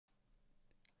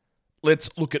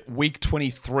Let's look at week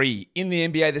 23 in the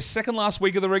NBA, the second last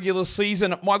week of the regular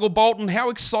season. Michael Bolton, how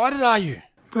excited are you?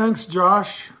 Thanks,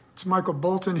 Josh. It's Michael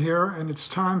Bolton here, and it's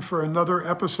time for another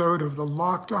episode of the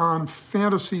Locked On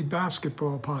Fantasy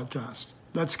Basketball Podcast.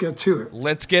 Let's get to it.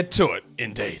 Let's get to it,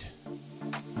 indeed.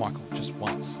 Michael, just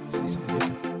once, say something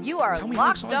different. You are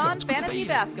Locked On Fantasy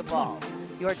Basketball,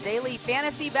 your daily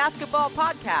fantasy basketball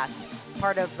podcast,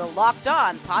 part of the Locked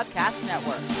On Podcast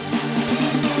Network.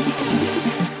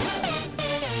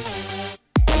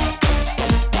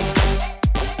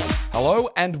 Hello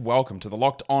and welcome to the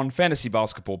Locked On Fantasy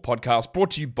Basketball Podcast,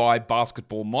 brought to you by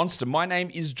Basketball Monster. My name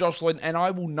is Josh Lloyd, and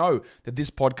I will know that this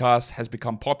podcast has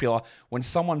become popular when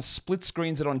someone split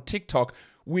screens it on TikTok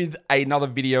with another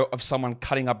video of someone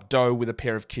cutting up dough with a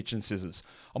pair of kitchen scissors.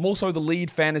 I'm also the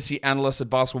lead fantasy analyst at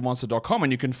basketballmonster.com,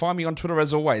 and you can find me on Twitter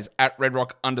as always at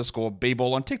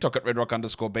redrock_bball, on TikTok at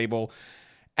redrock_bball,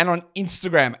 and on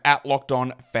Instagram at Locked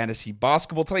On Fantasy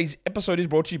Basketball. Today's episode is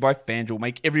brought to you by FanDuel.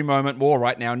 Make every moment more.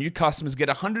 Right now, new customers get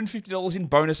 $150 in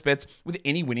bonus bets with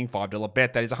any winning $5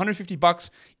 bet. That is $150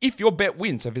 if your bet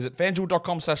wins. So visit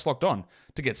FanDuel.com/LockedOn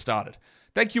to get started.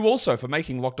 Thank you also for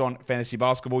making Locked On Fantasy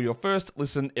Basketball your first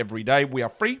listen every day. We are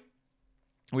free.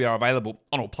 We are available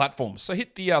on all platforms. So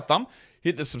hit the thumb,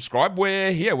 hit the subscribe.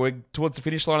 We're here. We're towards the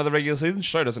finish line of the regular season.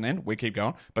 Show doesn't end. We keep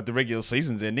going, but the regular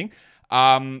season's ending.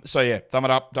 So yeah, thumb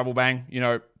it up, double bang. You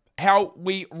know how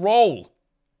we roll.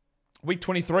 Week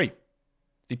 23,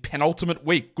 the penultimate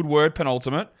week. Good word,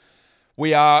 penultimate.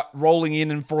 We are rolling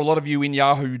in, and for a lot of you in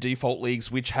Yahoo default leagues,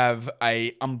 which have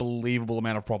a unbelievable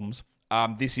amount of problems,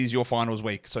 this is your finals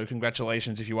week. So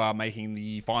congratulations if you are making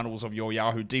the finals of your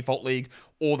Yahoo default league,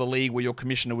 or the league where your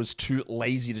commissioner was too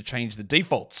lazy to change the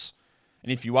defaults.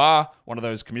 And if you are one of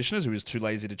those commissioners who is too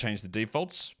lazy to change the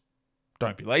defaults,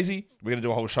 don't be lazy. We're going to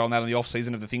do a whole show on that in the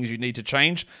off-season of the things you need to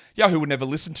change. Yahoo would never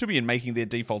listen to me in making their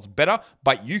defaults better,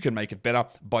 but you can make it better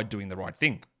by doing the right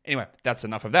thing. Anyway, that's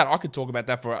enough of that. I could talk about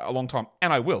that for a long time,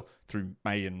 and I will, through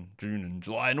May and June and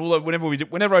July and all that,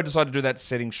 whenever I decide to do that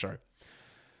settings show.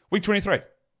 Week 23.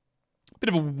 Bit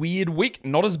of a weird week.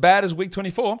 Not as bad as week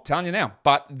 24, telling you now.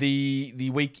 But the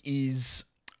week is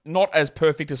not as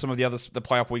perfect as some of the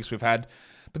playoff weeks we've had.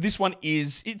 But this one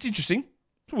it's interesting.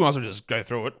 So we might as well just go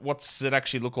through it. What's it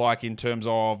actually look like in terms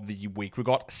of the week? We've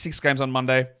got 6 games on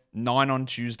Monday, 9 on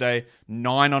Tuesday,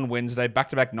 9 on Wednesday,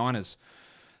 back-to-back Niners.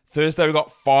 Thursday we got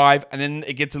 5, and then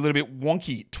it gets a little bit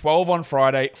wonky. 12 on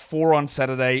Friday, 4 on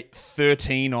Saturday,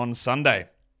 13 on Sunday.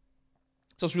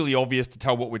 So it's really obvious to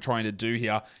tell what we're trying to do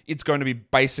here. It's going to be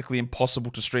basically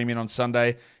impossible to stream in on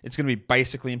Sunday. It's going to be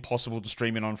basically impossible to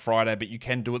stream in on Friday, but you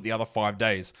can do it the other 5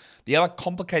 days. The other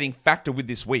complicating factor with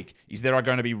this week is there are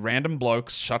going to be random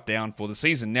blokes shut down for the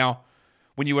season. Now,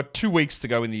 when you are 2 weeks to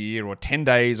go in the year, or 10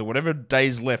 days, or whatever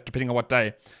days left, depending on what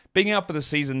day, being out for the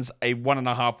season's a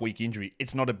 1.5 week injury.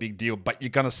 It's not a big deal, but you're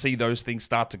going to see those things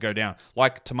start to go down.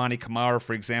 Like Tamani Kamara,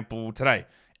 for example, today,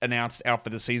 announced out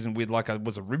for the season with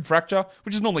was a rib fracture,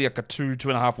 which is normally like a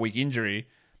 2.5 week injury,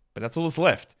 but that's all that's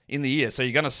left in the year. So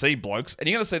you're going to see blokes, and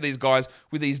you're going to see these guys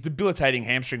with these debilitating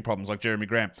hamstring problems like Jeremy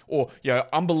Graham, or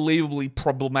unbelievably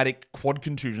problematic quad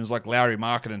contusions like Lauri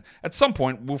Markkanen. At some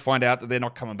point, we'll find out that they're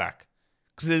not coming back.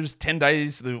 Because there's 10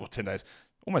 days,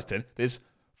 almost 10, there's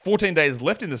 14 days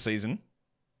left in the season,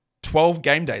 12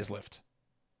 game days left.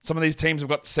 Some of these teams have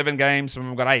got 7 games, some of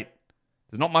them have got 8.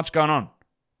 There's not much going on.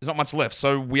 There's not much left,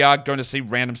 so we are going to see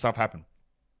random stuff happen.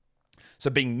 So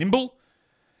being nimble,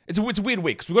 it's a weird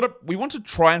week. We want to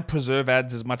try and preserve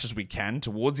ads as much as we can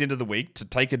towards the end of the week to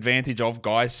take advantage of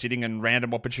guys sitting and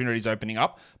random opportunities opening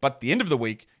up. But the end of the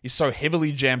week is so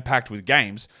heavily jam-packed with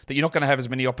games that you're not going to have as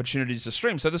many opportunities to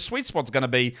stream. So the sweet spot's going to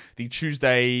be the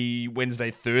Tuesday,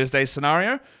 Wednesday, Thursday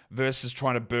scenario versus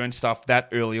trying to burn stuff that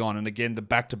early on. And again, the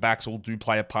back-to-backs all do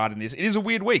play a part in this. It is a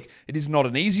weird week. It is not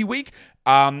an easy week,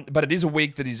 but it is a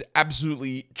week that is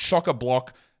absolutely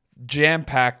chock-a-block,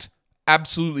 jam-packed,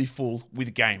 absolutely full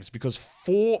with games, because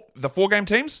the 4-game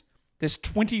teams, there's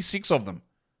 26 of them.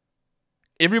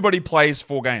 Everybody plays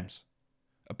 4 games,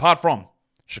 apart from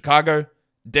Chicago,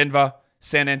 Denver,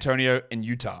 San Antonio, and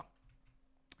Utah.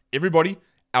 Everybody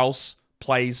else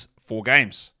plays 4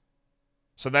 games.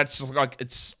 So that's like,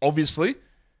 it's obviously,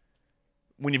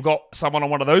 when you've got someone on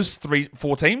one of those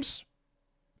 4 teams,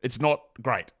 it's not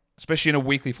great, especially in a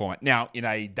weekly format. Now, in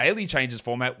a daily changes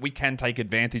format, we can take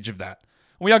advantage of that.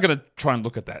 We are going to try and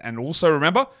look at that. And also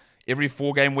remember, every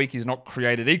 4-game week is not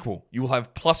created equal. You will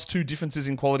have +2 differences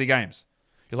in quality games.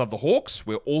 You'll have the Hawks,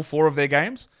 where all 4 of their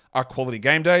games are quality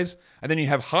game days. And then you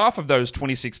have half of those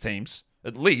 26 teams,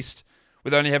 at least,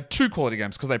 where they only have 2 quality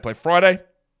games because they play Friday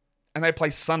and they play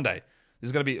Sunday.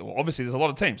 There's going to be, obviously, there's a lot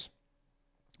of teams.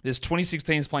 There's 26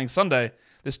 teams playing Sunday.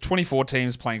 There's 24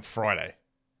 teams playing Friday.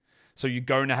 So you're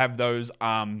going to have those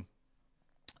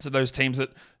teams that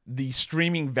the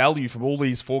streaming value from all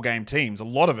these 4-game teams, a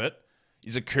lot of it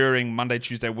is occurring Monday,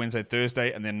 Tuesday, Wednesday,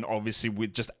 Thursday, and then obviously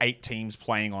with just 8 teams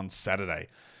playing on Saturday.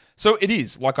 So it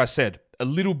is, like I said, a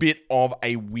little bit of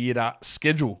a weirder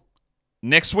schedule.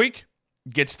 Next week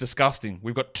gets disgusting.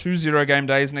 We've got 2 0-game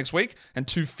days next week and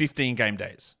 2 15-game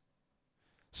days.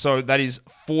 So that is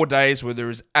 4 days where there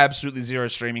is absolutely zero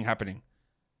streaming happening.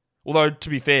 Although, to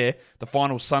be fair, the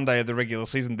final Sunday of the regular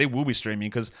season, there will be streaming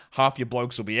because half your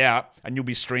blokes will be out and you'll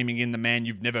be streaming in the man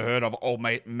you've never heard of, old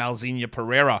mate Malzinha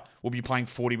Pereira will be playing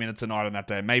 40 minutes a night on that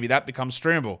day. Maybe that becomes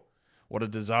streamable. What a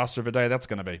disaster of a day that's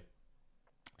going to be.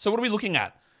 So what are we looking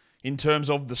at in terms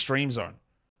of the stream zone?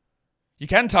 You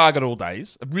can target all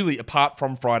days, really apart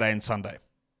from Friday and Sunday.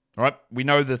 All right, we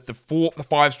know that the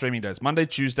 5 streaming days, Monday,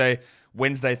 Tuesday,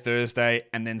 Wednesday, Thursday,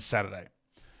 and then Saturday.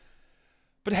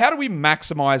 But how do we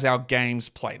maximize our games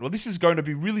played? Well, this is going to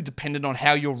be really dependent on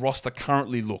how your roster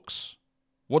currently looks.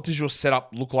 What does your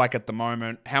setup look like at the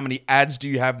moment? How many ads do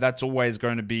you have? That's always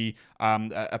going to be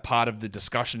a part of the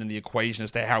discussion and the equation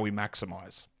as to how we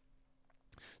maximize.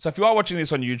 So if you are watching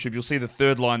this on YouTube, you'll see the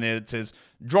third line there that says,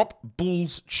 drop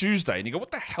Bulls Tuesday. And you go,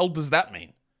 what the hell does that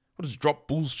mean? What does drop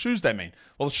Bulls Tuesday mean?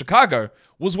 Well, Chicago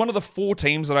was one of the 4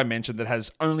 teams that I mentioned that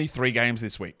has only 3 games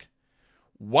this week.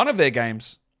 One of their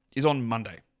games is on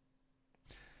Monday.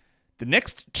 The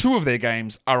next 2 of their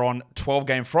games are on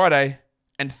 12-game Friday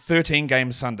and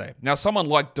 13-game Sunday. Now, someone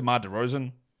like DeMar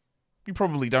DeRozan, you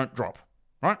probably don't drop,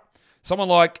 right? Someone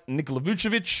like Nikola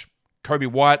Vucevic, Kobe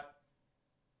White,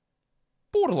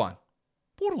 borderline.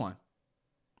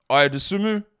 Ayo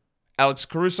Dosunmu, Alex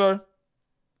Caruso.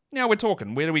 Now we're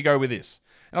talking. Where do we go with this?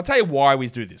 And I'll tell you why we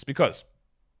do this, because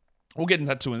we'll get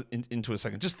into that into a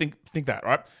second. Just think that,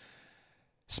 right?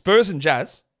 Spurs and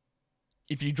Jazz,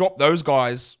 if you drop those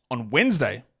guys on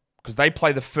Wednesday, because they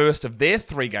play the first of their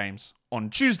 3 games on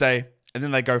Tuesday, and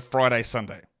then they go Friday,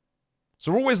 Sunday.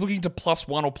 So we're always looking to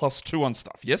 +1 or +2 on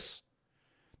stuff, yes?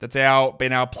 That's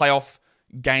been our playoff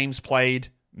games played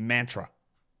mantra.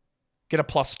 Get a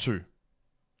 +2.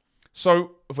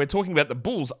 So if we're talking about the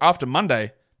Bulls, after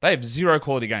Monday, they have 0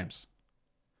 quality games.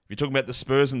 If you're talking about the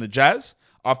Spurs and the Jazz,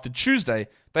 after Tuesday,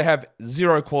 they have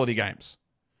 0 quality games.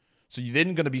 So you're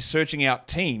then going to be searching out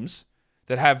teams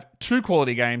that have 2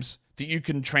 quality games that you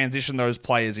can transition those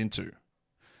players into.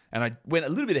 And I went a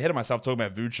little bit ahead of myself talking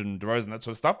about Vooch and DeRozan and that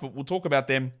sort of stuff, but we'll talk about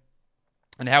them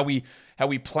and how we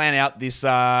plan out this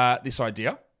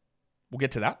idea. We'll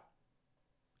get to that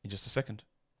in just a second.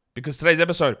 Because today's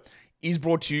episode is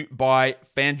brought to you by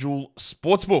FanDuel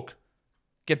Sportsbook.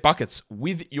 Get buckets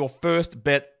with your first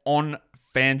bet on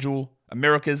FanDuel,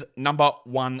 America's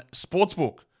 #1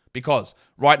 sportsbook. Because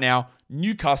right now,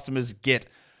 new customers get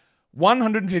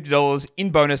 $150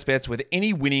 in bonus bets with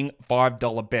any winning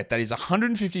 $5 bet. That is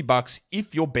 $150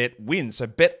 if your bet wins. So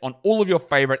bet on all of your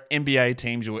favorite NBA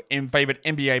teams, your favorite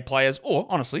NBA players, or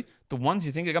honestly, the ones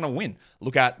you think are going to win.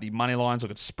 Look at the money lines,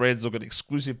 look at spreads, look at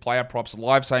exclusive player props,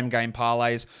 live same game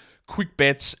parlays, quick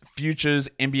bets, futures,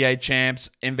 NBA champs,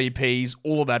 MVPs,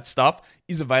 all of that stuff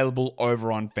is available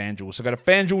over on FanDuel. So go to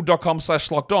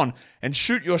FanDuel.com/lockedon and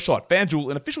shoot your shot.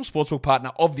 FanDuel, an official sportsbook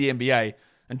partner of the NBA.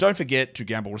 And don't forget to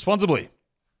gamble responsibly.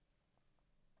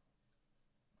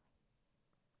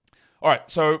 All right,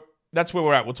 so that's where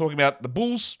we're at. We're talking about the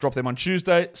Bulls, drop them on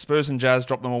Tuesday. Spurs and Jazz,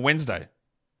 drop them on Wednesday.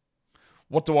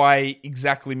 What do I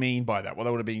exactly mean by that? Well,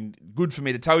 that would have been good for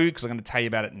me to tell you because I'm going to tell you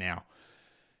about it now.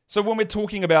 So when we're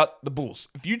talking about the Bulls,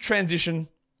 if you transition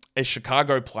a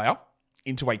Chicago player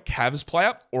into a Cavs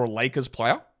player or a Lakers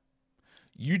player,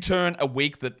 you turn a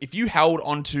week that if you held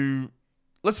onto,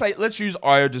 let's use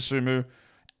Ayo Dosunmu,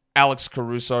 Alex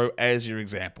Caruso as your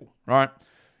example, right?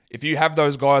 If you have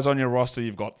those guys on your roster,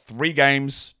 you've got 3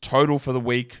 games total for the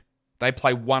week. They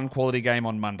play 1 quality game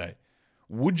on Monday.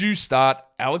 Would you start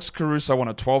Alex Caruso on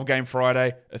a 12-game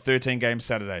Friday, a 13-game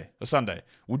Saturday or Sunday?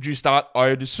 Would you start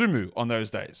Ayo Dosunmu on those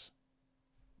days?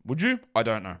 Would you? I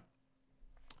don't know.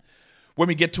 When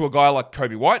we get to a guy like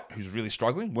Kobe White, who's really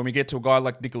struggling, when we get to a guy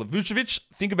like Nikola Vucevic,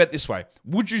 think about it this way.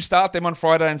 Would you start them on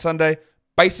Friday and Sunday?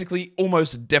 Basically,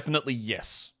 almost definitely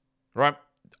yes. Right?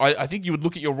 I think you would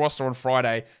look at your roster on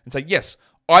Friday and say, yes,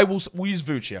 we'll use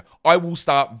Vooch here. I will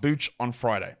start Vooch on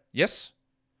Friday. Yes?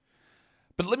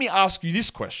 But let me ask you this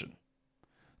question.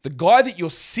 The guy that you're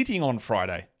sitting on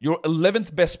Friday, your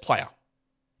 11th best player,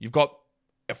 you've got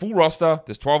a full roster,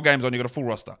 there's 12 games on, you've got a full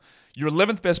roster. Your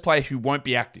 11th best player who won't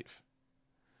be active.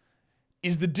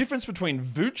 Is the difference between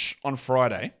Vooch on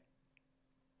Friday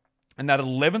and that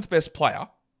 11th best player,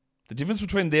 the difference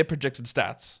between their projected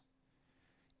stats,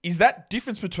 is that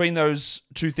difference between those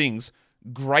two things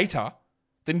greater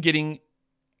than getting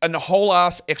a whole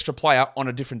ass extra player on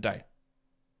a different day?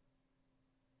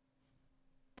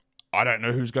 I don't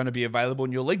know who's going to be available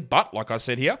in your league, but like I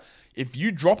said here, if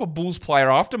you drop a Bulls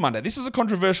player after Monday, this is a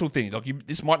controversial thing. Like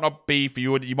this might not be for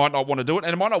you, you might not want to do it,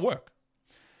 and it might not work.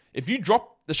 If you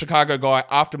drop the Chicago guy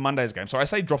after Monday's game, so I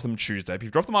say drop them Tuesday, if you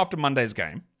drop them after Monday's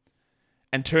game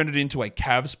and turn it into a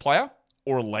Cavs player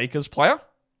or a Lakers player,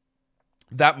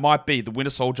 that might be the Winter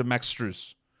Soldier Max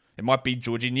Strus. It might be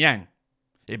Georgie Niang.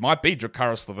 It might be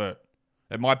Dracaris Levert.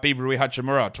 It might be Rui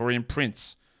Hachimura, Taurean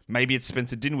Prince. Maybe it's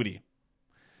Spencer Dinwiddie.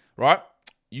 Right?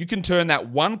 You can turn that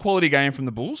one quality game from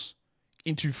the Bulls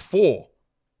into 4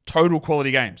 total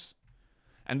quality games.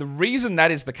 And the reason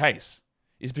that is the case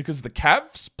is because the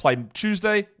Cavs play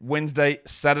Tuesday, Wednesday,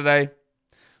 Saturday.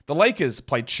 The Lakers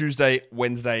play Tuesday,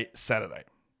 Wednesday, Saturday.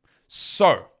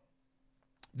 So,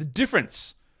 the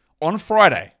difference on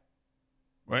Friday,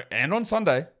 right, and on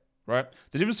Sunday, right,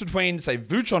 the difference between, say,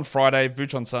 Vooch on Friday,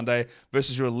 Vooch on Sunday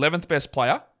versus your 11th best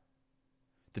player,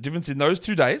 the difference in those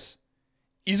 2 days,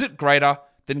 is it greater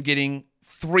than getting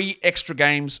 3 extra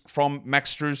games from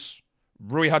Max Strus,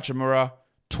 Rui Hachimura,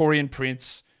 Taurean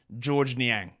Prince, George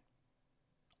Niang?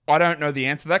 I don't know the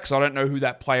answer to that because I don't know who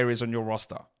that player is on your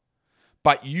roster.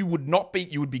 But you would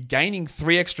be gaining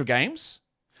 3 extra games.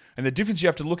 And the difference you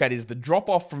have to look at is the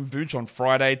drop-off from Vooch on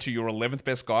Friday to your 11th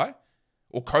best guy,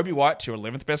 or Kobe White to your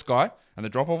 11th best guy, and the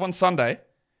drop-off on Sunday.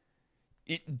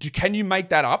 Can you make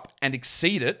that up and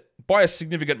exceed it by a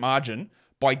significant margin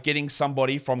by getting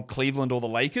somebody from Cleveland or the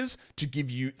Lakers to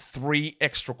give you 3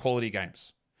 extra quality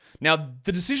games? Now,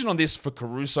 the decision on this for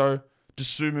Caruso,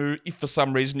 Dosunmu, if for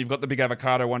some reason you've got the big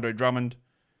avocado, Andre Drummond,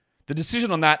 the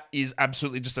decision on that is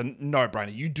absolutely just a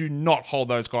no-brainer. You do not hold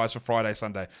those guys for Friday,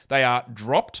 Sunday. They are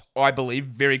dropped, I believe,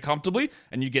 very comfortably,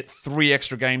 and you get 3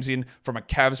 extra games in from a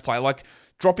Cavs player. Like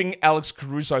dropping Alex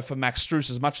Caruso for Max Strus,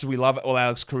 as much as we love all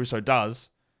Alex Caruso does,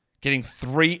 getting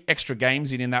 3 extra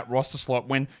games in that roster slot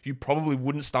when you probably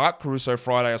wouldn't start Caruso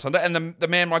Friday or Sunday, and the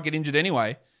man might get injured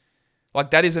anyway.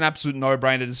 Like, that is an absolute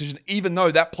no-brainer decision, even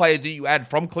though that player that you add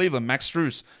from Cleveland, Max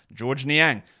Strus, George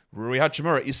Niang, Rui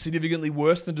Hachimura, is significantly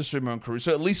worse than Dosunmu and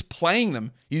Caruso. At least playing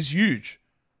them is huge.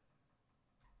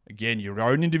 Again, your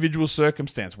own individual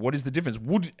circumstance. What is the difference?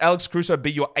 Would Alex Caruso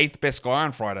be your 8th best guy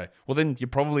on Friday? Well, then you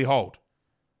probably hold.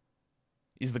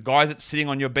 Is the guy that's sitting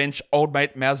on your bench old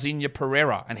mate Malzinho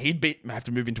Pereira, and he'd have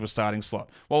to move into a starting slot?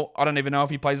 Well, I don't even know if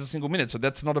he plays a single minute, so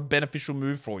that's not a beneficial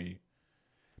move for you.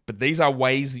 But these are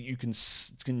ways that you can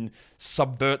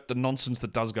subvert the nonsense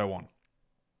that does go on.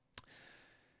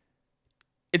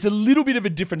 It's a little bit of a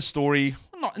different story,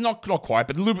 not quite,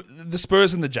 but a little bit, the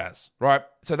Spurs and the Jazz, right?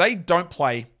 So they don't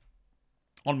play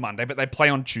on Monday, but they play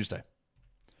on Tuesday.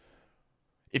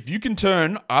 If you can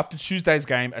turn, after Tuesday's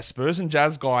game, a Spurs and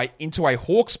Jazz guy into a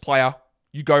Hawks player,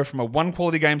 you go from a 1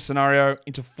 quality game scenario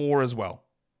into 4 as well.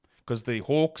 Because the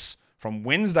Hawks, from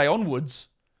Wednesday onwards,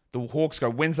 the Hawks go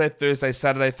Wednesday, Thursday,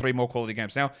 Saturday, 3 more quality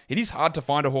games. Now, it is hard to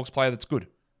find a Hawks player that's good.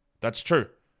 That's true.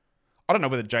 I don't know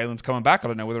whether Jalen's coming back. I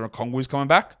don't know whether Okongwu's coming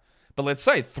back. But let's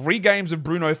say 3 games of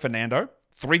Bruno Fernando,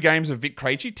 3 games of Vic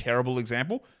Krejci, terrible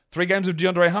example, 3 games of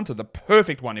DeAndre Hunter, the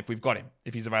perfect one if we've got him,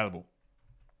 if he's available.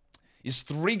 Is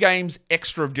 3 games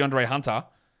extra of DeAndre Hunter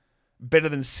better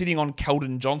than sitting on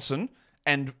Keldon Johnson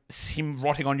and him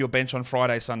rotting on your bench on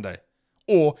Friday, Sunday?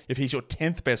 Or if he's your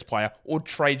 10th best player, or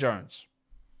Trey Jones.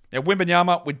 Now,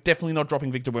 Wembanyama, we're definitely not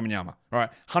dropping Victor Wembanyama. All right,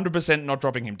 100% not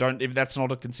dropping him. If that's not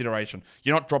a consideration.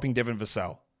 You're not dropping Devin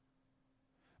Vassell.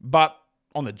 But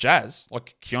on the Jazz,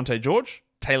 like Keontae George,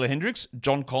 Taylor Hendricks,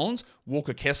 John Collins,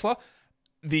 Walker Kessler,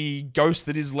 the ghost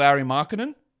that is Lauri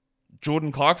Markkanen,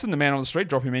 Jordan Clarkson, the man on the street,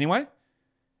 drop him anyway.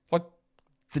 Like,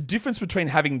 the difference between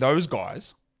having those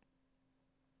guys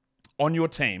on your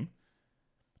team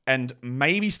and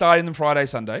maybe starting them Friday,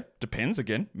 Sunday, depends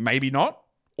again, maybe not,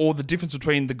 or the difference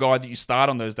between the guy that you start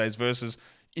on those days versus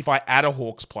if I add a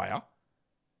Hawks player,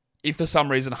 if for some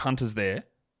reason Hunter's there,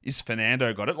 is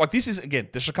Fernando got it? Like, this is, again,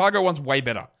 the Chicago one's way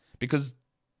better because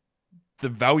the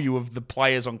value of the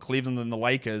players on Cleveland and the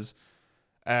Lakers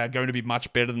are going to be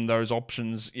much better than those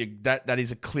options. That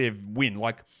is a clear win.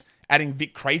 Like, adding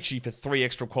Vic Krejci for 3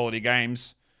 extra quality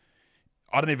games,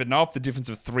 I don't even know if the difference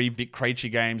of 3 Vic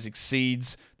Krejci games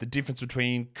exceeds the difference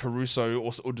between Caruso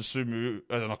or Dosunmu.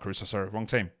 Not Caruso, sorry, wrong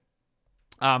team.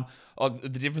 The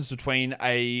difference between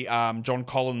a John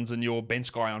Collins and your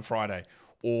bench guy on Friday,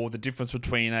 or the difference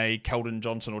between a Keldon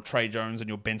Johnson or Trey Jones and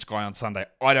your bench guy on Sunday.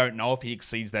 I don't know if he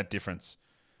exceeds that difference.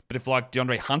 But if like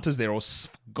DeAndre Hunter's there, or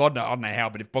God, I don't know how,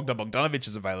 but if Bogdan Bogdanovic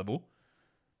is available,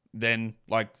 then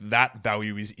like that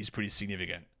value is pretty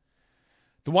significant.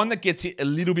 The one that gets it a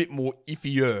little bit more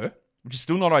iffier, which is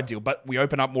still not ideal, but we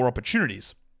open up more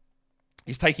opportunities,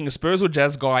 is taking a Spurs or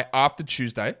Jazz guy after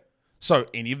Tuesday. So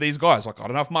any of these guys, like I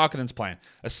don't know if Markkanen's playing,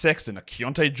 a Sexton, a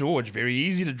Keontae George, very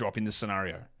easy to drop in this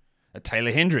scenario, a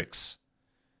Taylor Hendricks,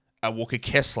 a Walker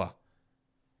Kessler,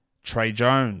 Trey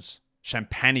Jones,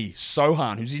 Champagny,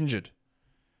 Sohan, who's injured.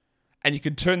 And you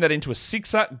can turn that into a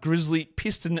Sixer, Grizzly,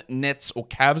 Piston, Nets, or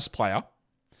Cavs player.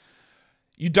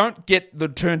 You don't get the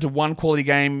turn to one quality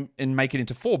game and make it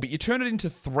into 4, but you turn it into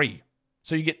 3.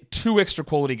 So you get 2 extra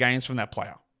quality games from that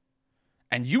player.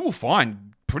 And you will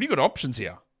find pretty good options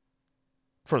here.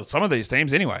 For some of these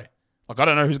teams anyway. Like, I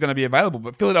don't know who's going to be available,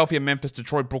 but Philadelphia, Memphis,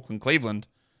 Detroit, Brooklyn, Cleveland.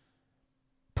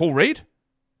 Paul Reed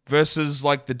versus,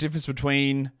 like, the difference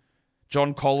between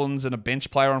John Collins and a bench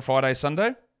player on Friday,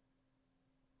 Sunday.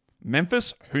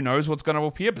 Memphis, who knows what's going to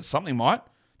appear, but something might.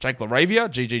 Jake LaRavia,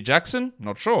 GG Jackson,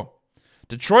 not sure.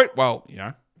 Detroit, well,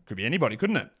 could be anybody,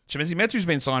 couldn't it? Chimezie Metu, who's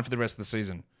been signed for the rest of the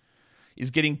season, is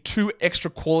getting 2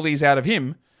 extra qualities out of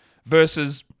him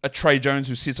versus a Trey Jones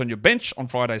who sits on your bench on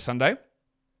Friday, Sunday.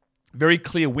 Very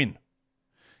clear win.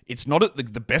 It's not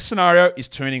the best scenario is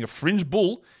turning a fringe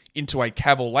bull into a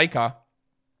Cav or Laker,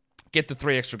 get the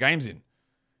 3 extra games in.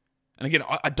 And again,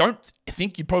 I don't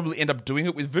think you'd probably end up doing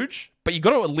it with Vooch, but you got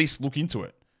to at least look into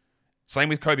it. Same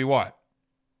with Kobe White.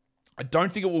 I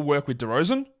don't think it will work with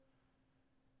DeRozan,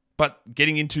 but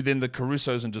getting into then the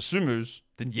Carusos and Dosumus,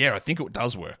 then yeah, I think it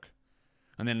does work.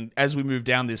 And then as we move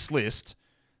down this list,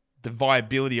 the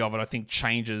viability of it, I think,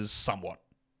 changes somewhat.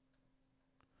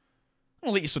 I'm going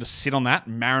to let you sort of sit on that,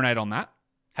 marinate on that,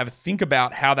 have a think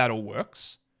about how that all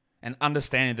works, and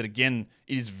understanding that, again,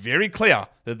 it is very clear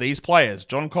that these players,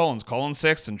 John Collins, Colin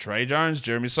Sexton, Trey Jones,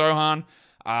 Jeremy Sohan,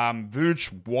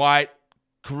 Vooch, White,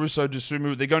 Caruso,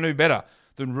 Dosunmu, they're going to be better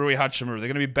than Rui Hachimura. They're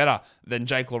going to be better than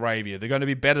Jake LaRavia. They're going to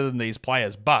be better than these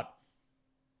players, but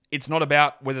it's not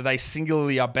about whether they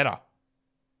singularly are better.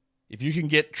 If you can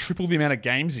get triple the amount of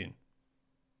games in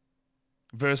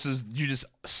versus you just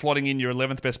slotting in your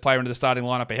 11th best player into the starting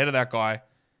lineup ahead of that guy,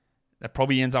 that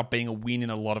probably ends up being a win in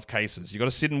a lot of cases. You've got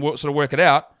to sit and sort of work it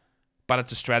out, but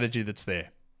it's a strategy that's there.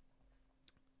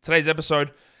 Today's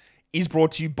episode is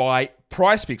brought to you by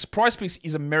PrizePicks. PrizePicks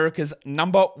is America's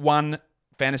 #1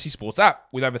 fantasy sports app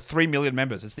with over 3 million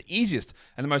members. It's the easiest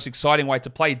and the most exciting way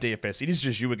to play DFS. It is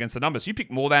just you against the numbers. You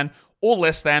pick more than or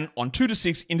less than on 2 to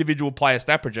 6 individual player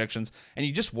stat projections, and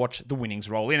you just watch the winnings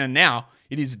roll in. And now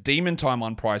it is demon time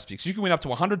on PrizePicks. You can win up to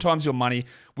 100 times your money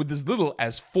with as little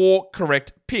as 4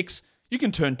 correct picks. You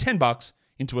can turn $10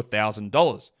 into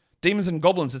 $1,000. Demons and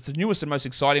Goblins, it's the newest and most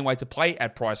exciting way to play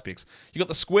at PrizePicks. You got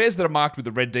the squares that are marked with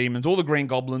the red demons or the green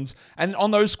goblins, and on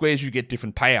those squares you get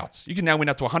different payouts. You can now win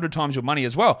up to 100 times your money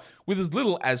as well, with as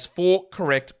little as 4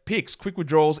 correct picks. Quick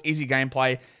withdrawals, easy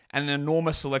gameplay, and an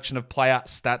enormous selection of player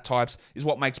stat types is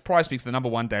what makes PrizePicks the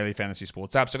 #1 daily fantasy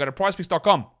sports app. So go to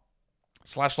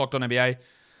prizepicks.com/LockedOnNBA.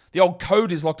 The old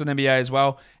code is LockedOnNBA as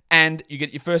well, and you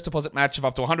get your first deposit match of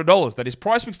up to $100. That is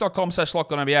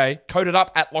prizepicks.com/LockedOnNBA. Code it up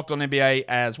at LockedOnNBA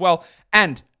as well,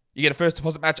 and you get a first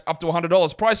deposit match up to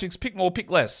 $100. PrizePicks, pick more,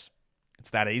 pick less.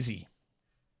 It's that easy.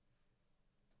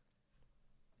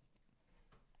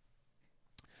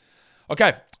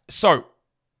 Okay, so a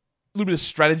little bit of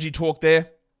strategy talk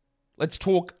there. Let's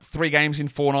talk 3 games in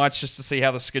 4 nights just to see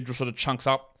how the schedule sort of chunks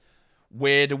up.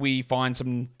 Where do we find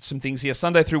some things here?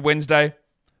 Sunday through Wednesday.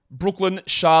 Brooklyn,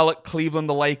 Charlotte, Cleveland,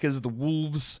 the Lakers, the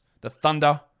Wolves, the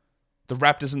Thunder, the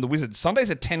Raptors, and the Wizards. Sunday's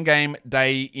a 10-game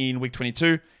day in Week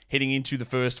 22, heading into the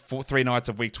first 3 nights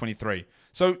of Week 23.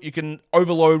 So you can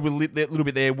overload with a little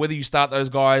bit there. Whether you start those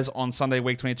guys on Sunday,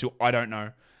 Week 22, I don't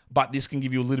know. But this can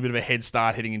give you a little bit of a head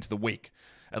start heading into the week.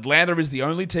 Atlanta is the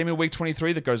only team in Week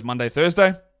 23 that goes Monday,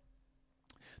 Thursday.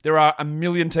 There are a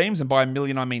million teams, and by a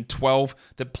million I mean 12,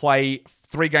 that play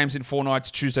 3 games in 4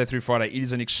 nights, Tuesday through Friday. It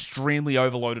is an extremely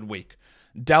overloaded week.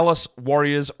 Dallas,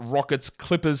 Warriors, Rockets,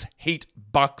 Clippers, Heat,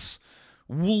 Bucks,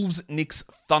 Wolves, Knicks,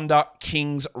 Thunder,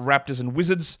 Kings, Raptors, and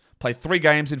Wizards play 3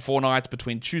 games in 4 nights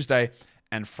between Tuesday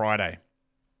and Friday.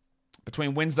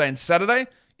 Between Wednesday and Saturday,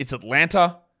 it's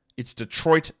Atlanta, it's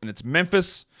Detroit, and it's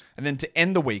Memphis. And then to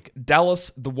end the week,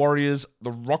 Dallas, the Warriors,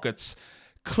 the Rockets,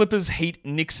 Clippers, Heat,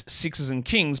 Knicks, Sixers, and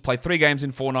Kings play 3 games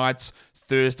in 4 nights,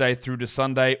 Thursday through to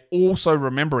Sunday. Also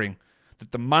remembering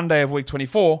that the Monday of Week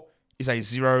 24 is a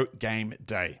 0-game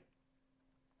day.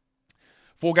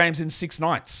 4 games in 6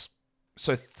 nights.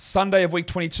 So Sunday of Week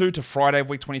 22 to Friday of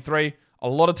Week 23, a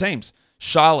lot of teams.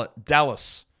 Charlotte,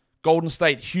 Dallas, Golden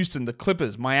State, Houston, the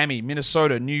Clippers, Miami,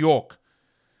 Minnesota, New York.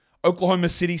 Oklahoma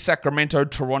City, Sacramento,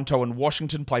 Toronto, and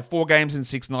Washington play 4 games in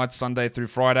 6 nights, Sunday through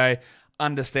Friday,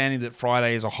 understanding that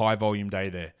Friday is a high-volume day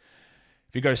there.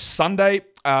 If you go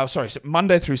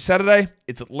Monday through Saturday,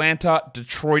 it's Atlanta,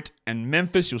 Detroit, and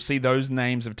Memphis. You'll see those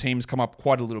names of teams come up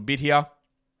quite a little bit here.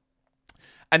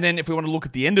 And then if we want to look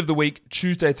at the end of the week,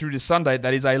 Tuesday through to Sunday,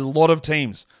 that is a lot of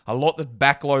teams, a lot that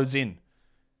backloads in.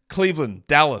 Cleveland,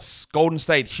 Dallas, Golden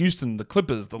State, Houston, the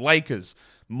Clippers, the Lakers,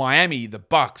 Miami, the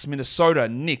Bucks, Minnesota,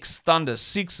 Knicks, Thunder,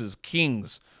 Sixers,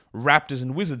 Kings, Raptors,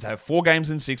 and Wizards have 4 games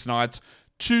in 6 nights,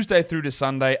 Tuesday through to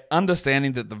Sunday,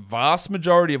 understanding that the vast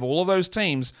majority of all of those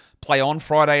teams play on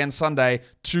Friday and Sunday,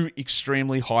 2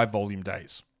 extremely high volume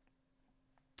days.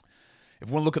 If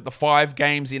we want to look at the 5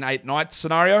 games in 8 nights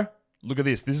scenario, look at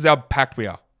this. This is how packed we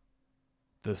are.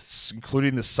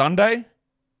 Including the Sunday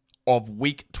of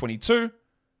week 22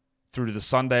 through to the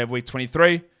Sunday of week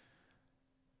 23.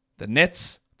 The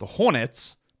Nets, the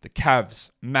Hornets, the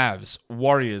Cavs, Mavs,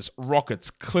 Warriors,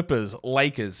 Rockets, Clippers,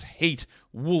 Lakers, Heat,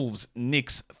 Wolves,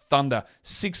 Knicks, Thunder,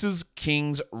 Sixers,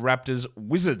 Kings, Raptors,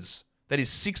 Wizards. That is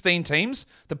 16 teams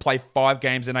that play 5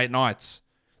 games in 8 nights.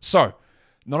 So,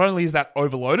 not only is that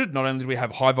overloaded, not only do we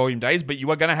have high volume days, but you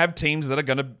are going to have teams that are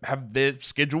going to have their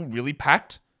schedule really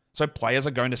packed. So players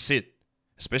are going to sit,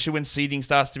 especially when seeding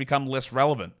starts to become less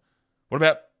relevant. What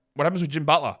happens with Jim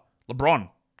Butler, LeBron,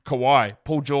 Kawhi,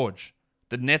 Paul George,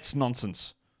 the Nets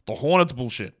nonsense, the Hornets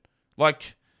bullshit?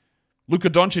 Like, Luka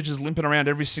Doncic is limping around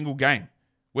every single game.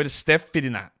 Where does Steph fit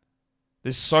in that?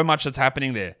 There's so much that's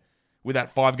happening there with that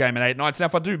 5 game and 8 nights. Now,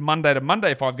 if I do Monday to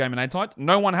Monday 5 game and 8 nights,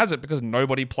 no one has it because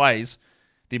nobody plays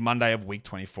the Monday of week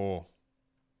 24.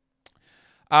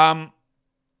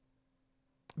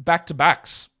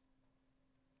 Back-to-backs.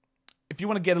 If you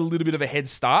want to get a little bit of a head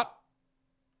start,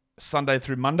 Sunday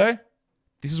through Monday,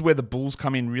 this is where the Bulls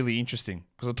come in really interesting.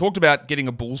 Because I talked about getting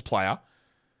a Bulls player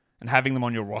and having them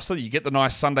on your roster. You get the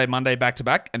nice Sunday, Monday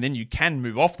back-to-back, and then you can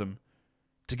move off them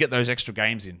to get those extra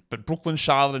games in. But Brooklyn,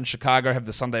 Charlotte, and Chicago have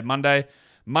the Sunday, Monday.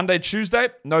 Monday, Tuesday,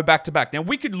 no back-to-back. Now,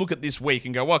 we could look at this week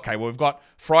and go, well, okay, well, we've got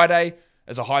Friday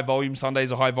as a high volume, Sunday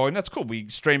as a high volume. That's cool. We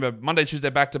stream a Monday, Tuesday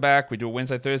back-to-back. We do a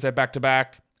Wednesday, Thursday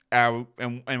back-to-back. And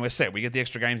we're set. We get the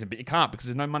extra games in. But you can't because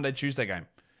there's no Monday, Tuesday game.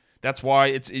 That's why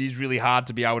it is really hard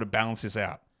to be able to balance this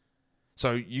out.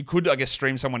 So you could, I guess,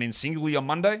 stream someone in singly on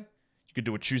Monday. You could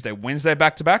do a Tuesday, Wednesday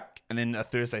back-to-back, and then a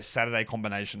Thursday, Saturday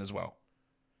combination as well.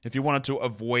 If you wanted to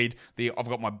avoid I've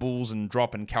got my Bulls and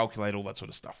drop and calculate, all that sort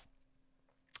of stuff.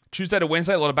 Tuesday to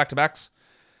Wednesday, a lot of back-to-backs.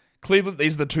 Cleveland,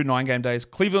 these are the 2 9-game days.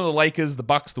 Cleveland, the Lakers, the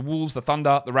Bucks, the Wolves, the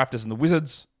Thunder, the Raptors, and the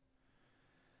Wizards.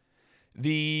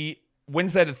 The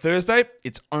Wednesday to Thursday,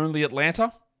 it's only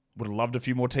Atlanta. Would have loved a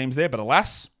few more teams there, but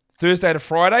alas. Thursday to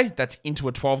Friday, that's into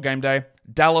a 12-game day.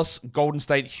 Dallas, Golden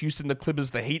State, Houston, the Clippers,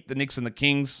 the Heat, the Knicks, and the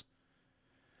Kings.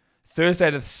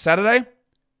 Thursday to Saturday,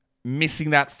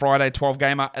 missing that Friday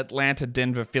 12-gamer, Atlanta,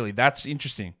 Denver, Philly. That's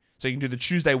interesting. So you can do the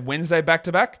Tuesday, Wednesday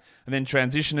back-to-back, and then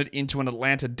transition it into an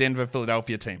Atlanta, Denver,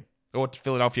 Philadelphia team. Or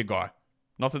Philadelphia guy.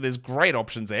 Not that there's great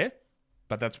options there,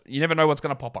 but you never know what's going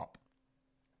to pop up.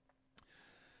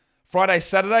 Friday,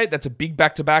 Saturday, that's a big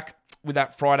back-to-back with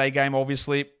that Friday game,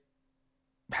 obviously.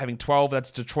 Having 12,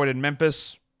 that's Detroit and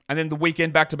Memphis. And then the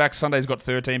weekend back-to-back, Sunday's got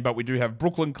 13, but we do have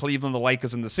Brooklyn, Cleveland, the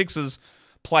Lakers, and the Sixers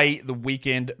play the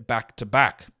weekend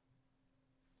back-to-back.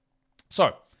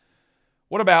 So,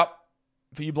 what about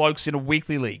for you blokes in a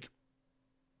weekly league?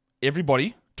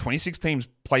 Everybody, 26 teams,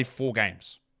 play 4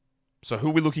 games. So who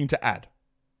are we looking to add?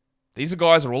 These are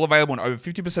guys that are all available in over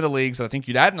 50% of leagues that I think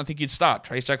you'd add and I think you'd start.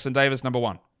 Trace Jackson-Davis, number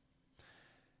 1.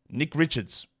 Nick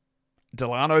Richards,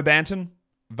 Delano Banton,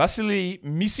 Vasily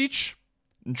Micic,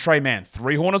 and Trey Mann.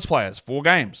 3 Hornets players, 4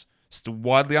 games. Still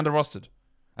widely under-rostered.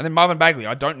 And then Marvin Bagley.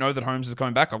 I don't know that Holmes is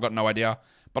coming back. I've got no idea.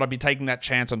 But I'd be taking that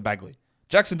chance on Bagley.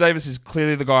 Jackson-Davis is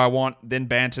clearly the guy I want. Then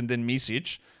Banton, then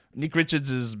Micic. Nick Richards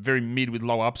is very mid with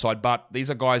low upside, but these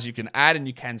are guys you can add and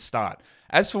you can start.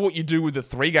 As for what you do with the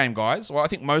 3-game guys, well, I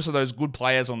think most of those good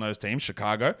players on those teams,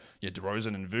 Chicago,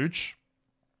 DeRozan and Vooch,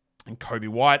 and Kobe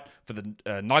White. For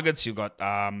the Nuggets, you've got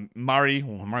Murray.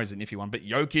 Well, Murray's an iffy one, but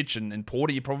Jokic and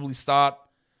Porter you probably start.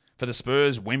 For the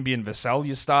Spurs, Wemby and Vassell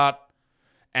you start.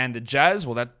 And the Jazz,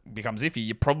 well, that becomes iffy.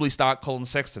 You probably start Colin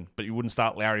Sexton, but you wouldn't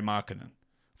start Larry Markkinen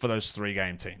for those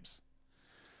 3-game teams.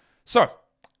 So,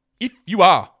 if you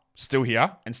are still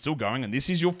here and still going, and this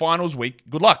is your finals week,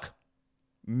 good luck.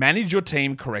 Manage your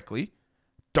team correctly.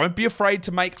 Don't be afraid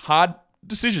to make hard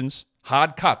decisions,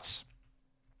 hard cuts,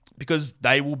 because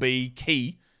they will be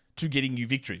key to getting you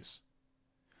victories.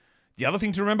 The other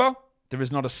thing to remember, there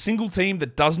is not a single team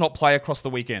that does not play across the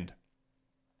weekend.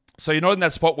 So you're not in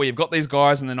that spot where you've got these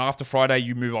guys and then after Friday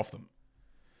you move off them.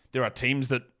 There are teams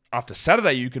that after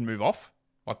Saturday you can move off,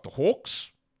 like the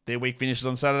Hawks. Their week finishes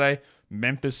on Saturday.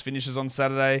 Memphis finishes on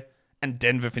Saturday. and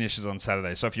Denver finishes on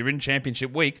Saturday. So if you're in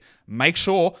championship week, make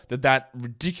sure that that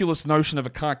ridiculous notion of a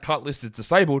can't cut list is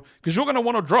disabled, because you're going to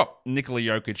want to drop Nikola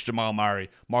Jokic, Jamal Murray,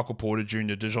 Michael Porter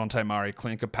Jr., DeJounte Murray,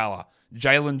 Clint Capella,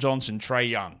 Jalen Johnson, Trae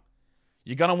Young.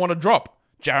 You're going to want to drop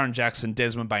Jaren Jackson,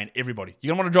 Desmond Bane, everybody.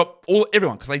 You're going to want to drop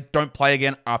everyone because they don't play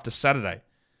again after Saturday.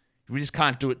 We just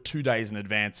can't do it 2 days in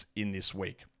advance in this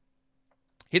week.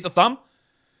 Hit the thumb,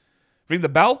 ring the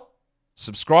bell,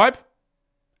 subscribe,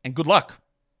 and good luck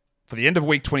for the end of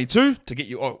week 22 to get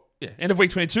you end of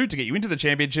week 22 to get you into the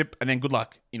championship, and then good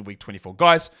luck in week 24.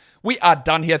 Guys, we are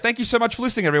done here. Thank you so much for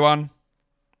listening, everyone.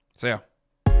 See ya.